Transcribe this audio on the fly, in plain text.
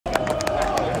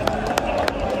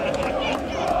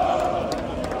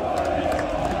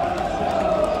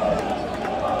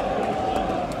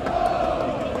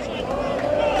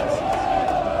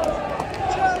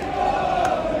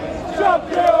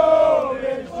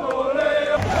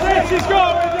City's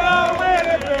going down with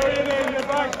a billion in the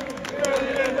bank,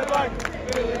 billion in the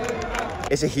bank, billion in the bank.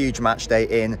 It's a huge match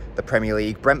day in the Premier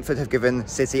League. Brentford have given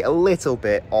City a little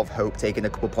bit of hope, taking a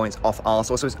couple points off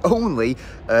Arsenal. So it's only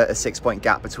a 6-point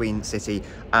gap between City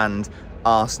and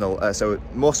Arsenal. So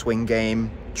must-win game.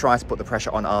 Try to put the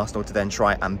pressure on Arsenal to then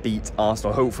try and beat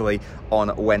Arsenal, hopefully,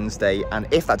 on Wednesday. And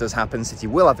if that does happen, City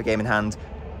will have a game in hand,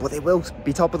 but they will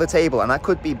be top of the table, and that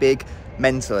could be big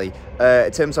mentally.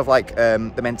 In terms of like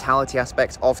the mentality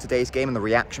aspect of today's game and the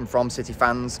reaction from City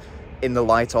fans in the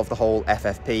light of the whole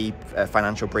FFP,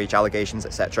 financial breach allegations,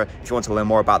 etc. If you want to learn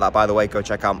more about that, by the way, go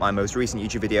check out my most recent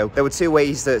YouTube video. There were two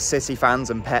ways that City fans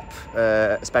and Pep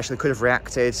especially could have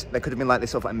reacted. There could have been like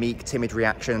this sort of a meek, timid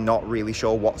reaction, not really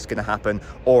sure what's going to happen,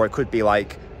 or it could be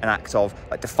like an act of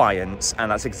like defiance, and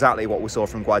that's exactly what we saw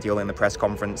from Guardiola in the press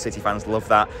conference. City fans love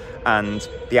that, and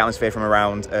the atmosphere from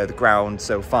around the ground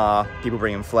so far, people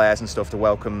bringing flares and stuff to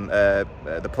welcome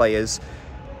the players,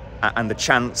 and the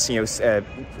chants, you know,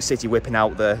 City whipping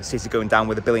out the City going down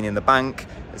with a billion in the bank.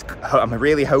 I'm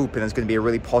really hoping there's going to be a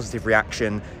really positive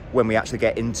reaction when we actually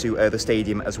get into the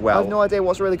stadium as well. I have no idea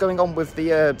what's really going on with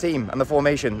the team and the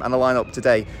formation and the lineup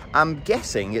today. I'm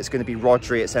guessing it's going to be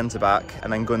Rodri at centre-back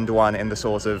and then Gundogan in the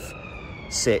sort of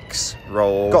 6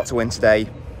 role. Got to win today.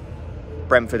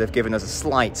 Brentford have given us a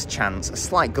slight chance, a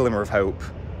slight glimmer of hope.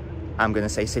 I'm going to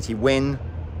say City win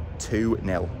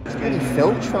 2-0. It's really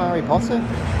Filch from Harry Potter.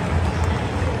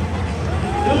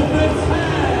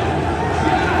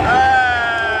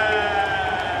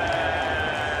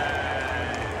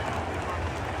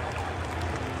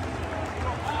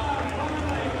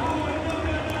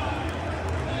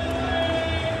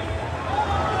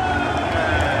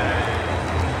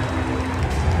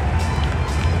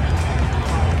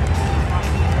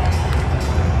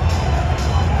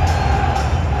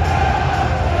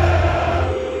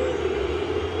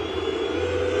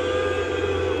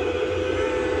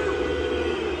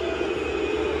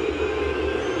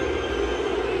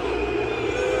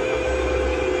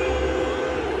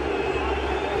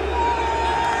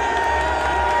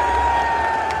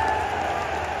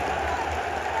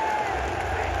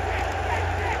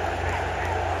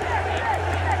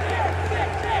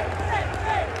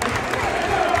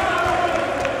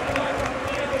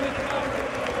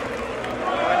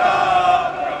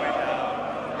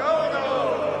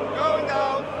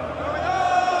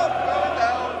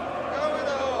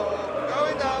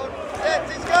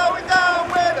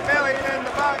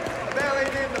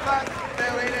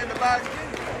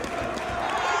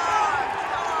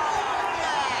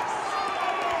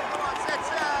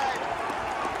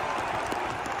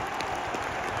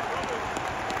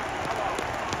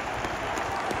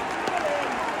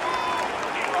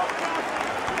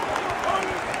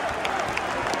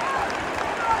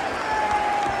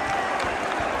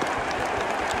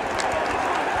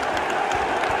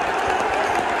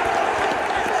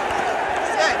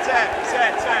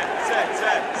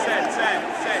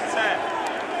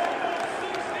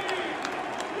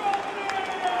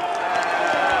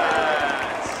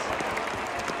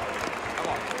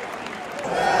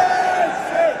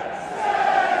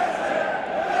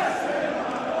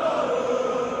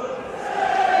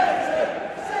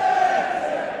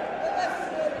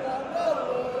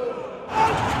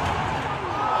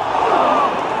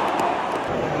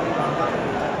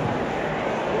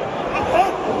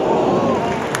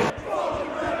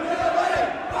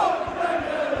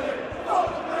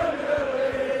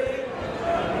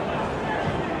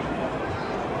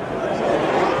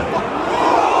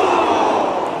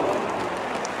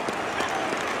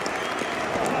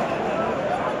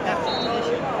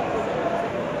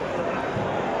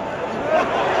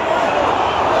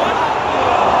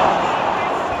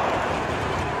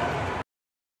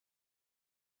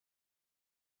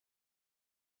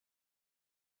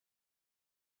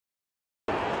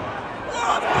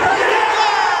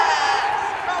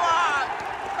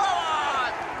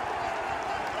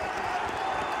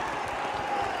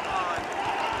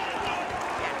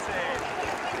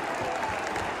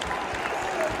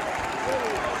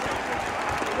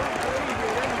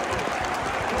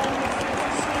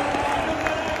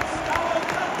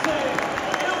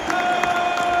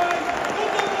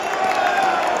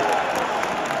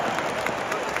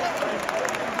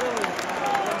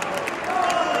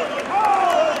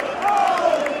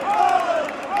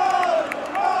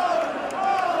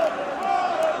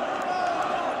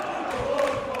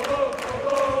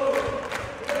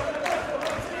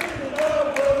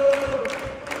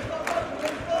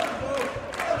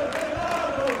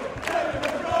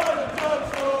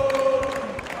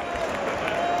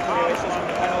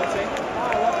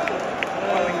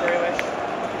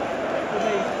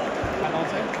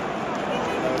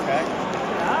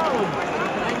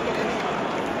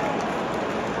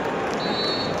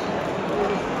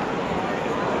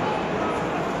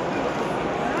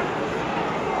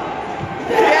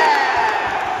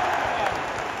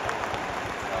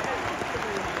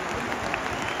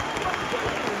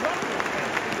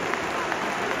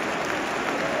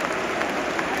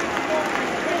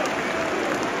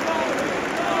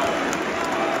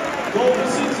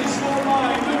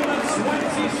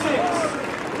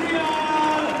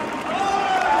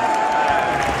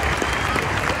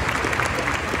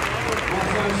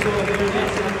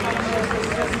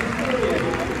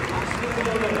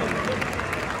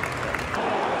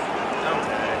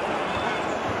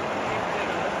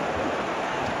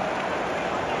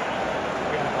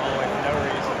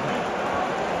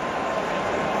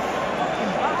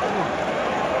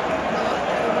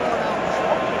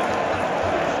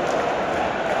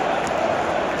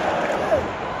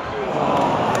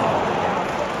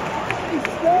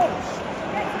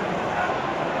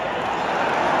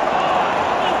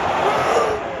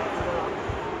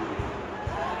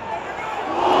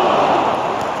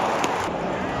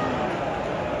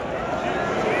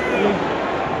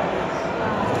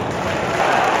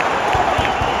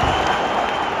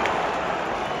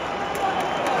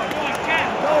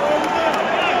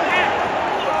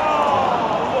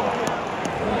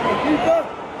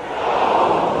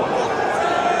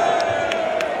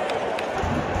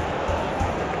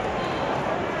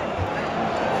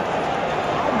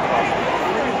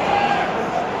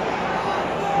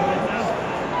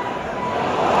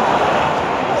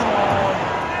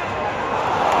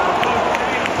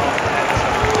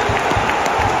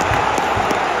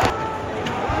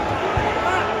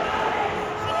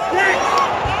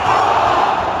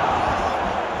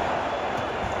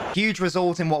 huge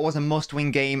result in what was a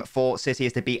must-win game for City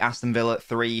is to beat Aston Villa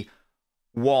 3-1.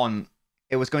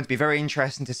 It was going to be very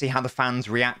interesting to see how the fans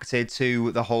reacted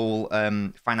to the whole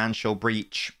financial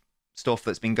breach stuff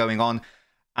that's been going on.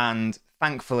 And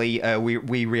thankfully,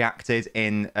 we reacted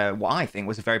in what I think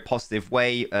was a very positive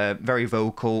way, very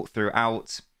vocal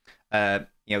throughout,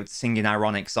 singing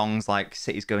ironic songs like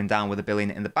City's going down with $1 billion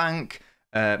in the bank.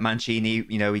 Mancini,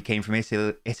 he came from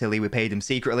Italy, we paid him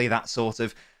secretly, that sort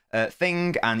of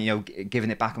thing, and,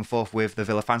 giving it back and forth with the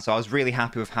Villa fans. So I was really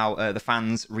happy with how the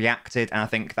fans reacted, and I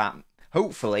think that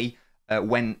hopefully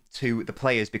went to the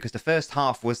players, because the first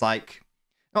half was like,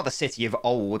 not the City of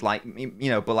old, like,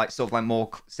 but like sort of like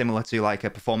more similar to like a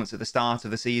performance at the start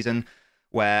of the season,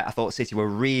 where I thought City were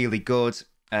really good,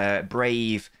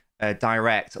 brave,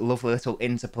 direct, lovely little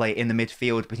interplay in the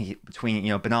midfield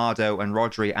between Bernardo and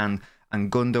Rodri and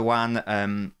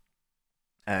Gundogan,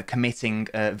 committing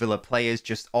Villa players,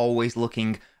 just always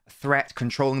looking a threat,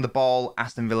 controlling the ball.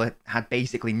 Aston Villa had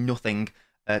basically nothing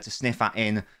to sniff at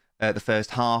in the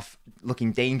first half,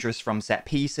 looking dangerous from set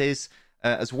pieces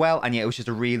as well. And yeah, it was just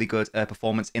a really good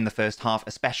performance in the first half,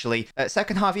 especially.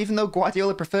 Second half, even though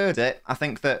Guardiola preferred it, I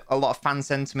think that a lot of fan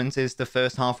sentiment is the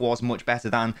first half was much better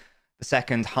than the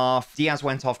second half. Diaz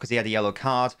went off because he had a yellow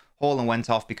card. Haaland went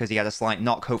off because he had a slight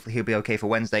knock. Hopefully he'll be okay for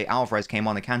Wednesday. Alvarez came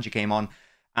on, Akanji came on.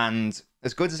 And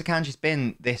as good as Akanji's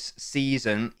been this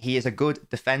season, he is a good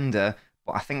defender,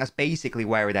 but I think that's basically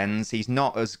where it ends. He's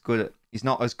not as good, he's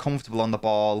not as comfortable on the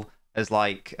ball as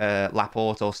like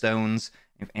Laporte or Stones,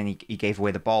 and he gave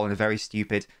away the ball in a very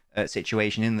stupid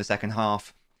situation in the second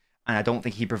half. And I don't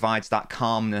think he provides that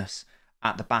calmness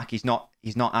at the back. He's not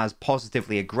as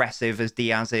positively aggressive as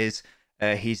Diaz is.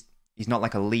 He's not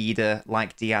like a leader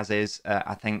like Diaz is,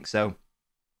 I think. So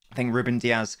I think Ruben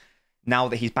Diaz, now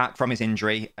that he's back from his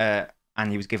injury, and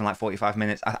he was given like 45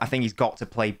 minutes, I think he's got to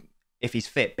play, if he's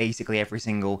fit, basically every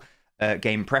single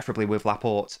game, preferably with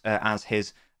Laporte as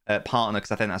his partner,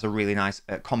 because I think that's a really nice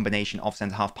combination of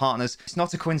centre-half partners. It's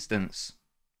not a coincidence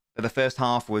that the first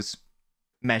half was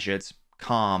measured,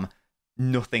 calm,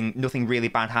 nothing really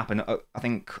bad happened. I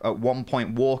think at one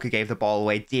point Walker gave the ball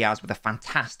away. Diaz, with a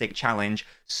fantastic challenge,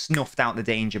 snuffed out the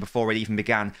danger before it even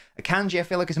began. Akanji, I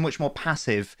feel like, is a much more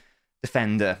passive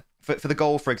defender. For the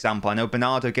goal, for example, I know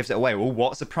Bernardo gives it away. Oh,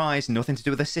 what a surprise. Nothing to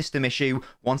do with a system issue.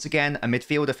 Once again, a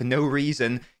midfielder for no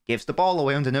reason gives the ball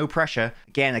away under no pressure.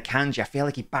 Again, Akanji, I feel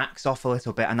like he backs off a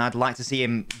little bit, and I'd like to see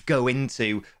him go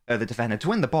into the defender to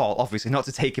win the ball, obviously, not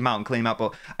to take him out and clean him out,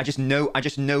 but I just know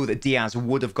that Diaz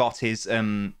would have got his...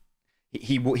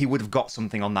 He would have got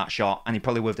something on that shot, and he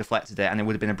probably would have deflected it, and it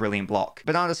would have been a brilliant block.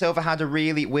 Bernardo Silva had a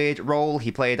really weird role.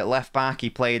 He played at left-back. He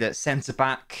played at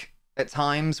centre-back at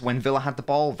times when Villa had the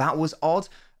ball. That was odd.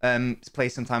 He's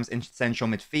played sometimes in central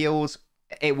midfield.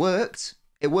 It worked.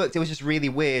 It worked. It was just really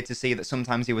weird to see that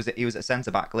sometimes he was at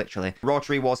centre-back, literally.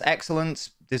 Rodri was excellent.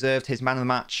 Deserved his man of the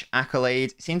match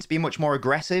accolade. He seemed to be much more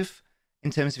aggressive in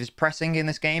terms of his pressing in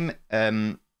this game.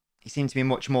 He seemed to be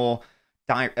much more...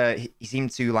 he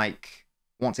seemed to, like,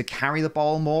 want to carry the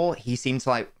ball more. He seemed to,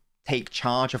 like, take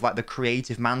charge of, like, the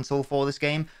creative mantle for this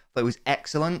game. But it was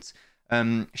excellent.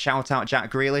 Shout out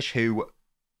Jack Grealish, who,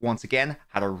 once again,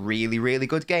 had a really, really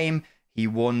good game. He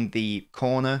won the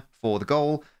corner for the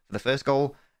goal, for the first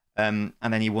goal, and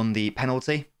then he won the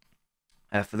penalty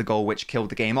for the goal which killed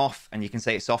the game off. And you can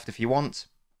say it's soft if you want.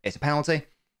 It's a penalty.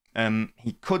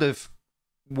 He could have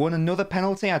won another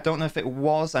penalty. I don't know if it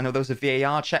was. I know there was a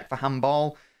VAR check for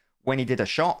handball when he did a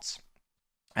shot,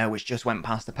 which just went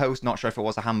past the post. Not sure if it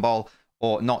was a handball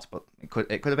or not, but it could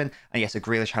have been. And yes,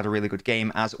 Grealish had a really good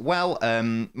game as well.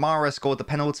 Mara scored the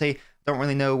penalty. Don't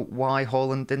really know why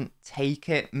Haaland didn't take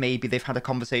it. Maybe they've had a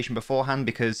conversation beforehand,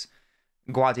 because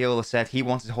Guardiola said he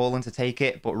wanted Haaland to take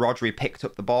it, but Rodri picked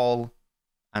up the ball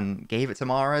and gave it to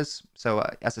Mahrez. So,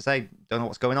 as I say, don't know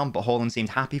what's going on, but Haaland seemed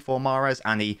happy for Mahrez,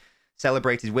 and he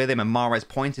celebrated with him, and Mahrez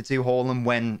pointed to Haaland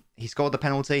when he scored the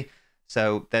penalty.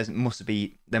 So there must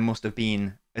have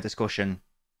been a discussion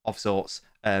of sorts,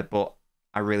 but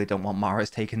I really don't want Mahrez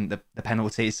taking the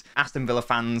penalties. Aston Villa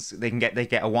fans, they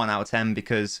get a 1 out of 10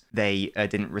 because they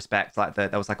didn't respect, like, there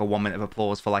was like a 1 minute of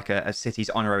applause for like a City's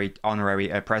honorary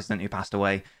president who passed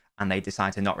away, and they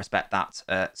decided to not respect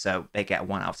that, so they get a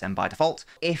 1 out of 10 by default.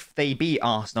 If they beat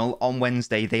Arsenal on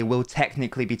Wednesday, they will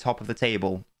technically be top of the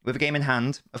table with a game in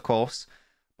hand, of course,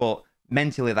 but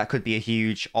mentally that could be a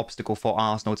huge obstacle for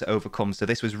Arsenal to overcome. So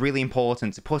this was really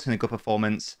important to put in a good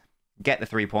performance, get the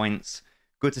 3 points.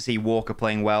 Good to see Walker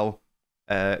playing well.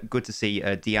 Good to see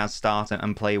Diaz start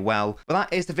and play well. But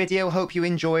that is the video. Hope you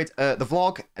enjoyed the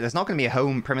vlog. There's not going to be a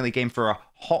home Premier League game for a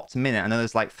hot minute. I know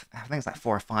there's like, I think it's like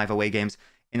 4 or 5 away games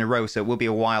in a row, so it will be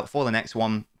a while for the next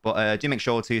one. But do make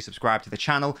sure to subscribe to the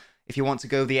channel. If you want to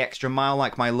go the extra mile,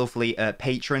 like my lovely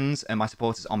patrons and my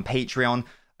supporters on Patreon,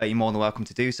 you're more than welcome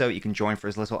to do so. You can join for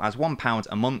as little as £1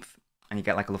 a month, and you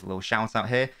get like a lovely little shout out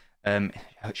here. It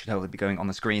should hopefully be going on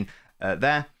the screen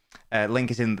there.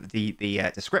 Link is in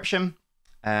the description.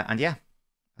 And yeah,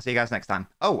 I'll see you guys next time.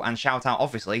 Oh, and shout out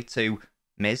obviously to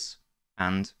Miz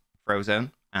and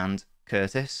Frozone and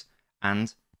Curtis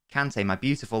and Kante, my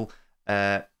beautiful,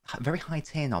 very high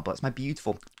tier knob, but it's my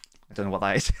beautiful. I don't know what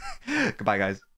that is. Goodbye, guys.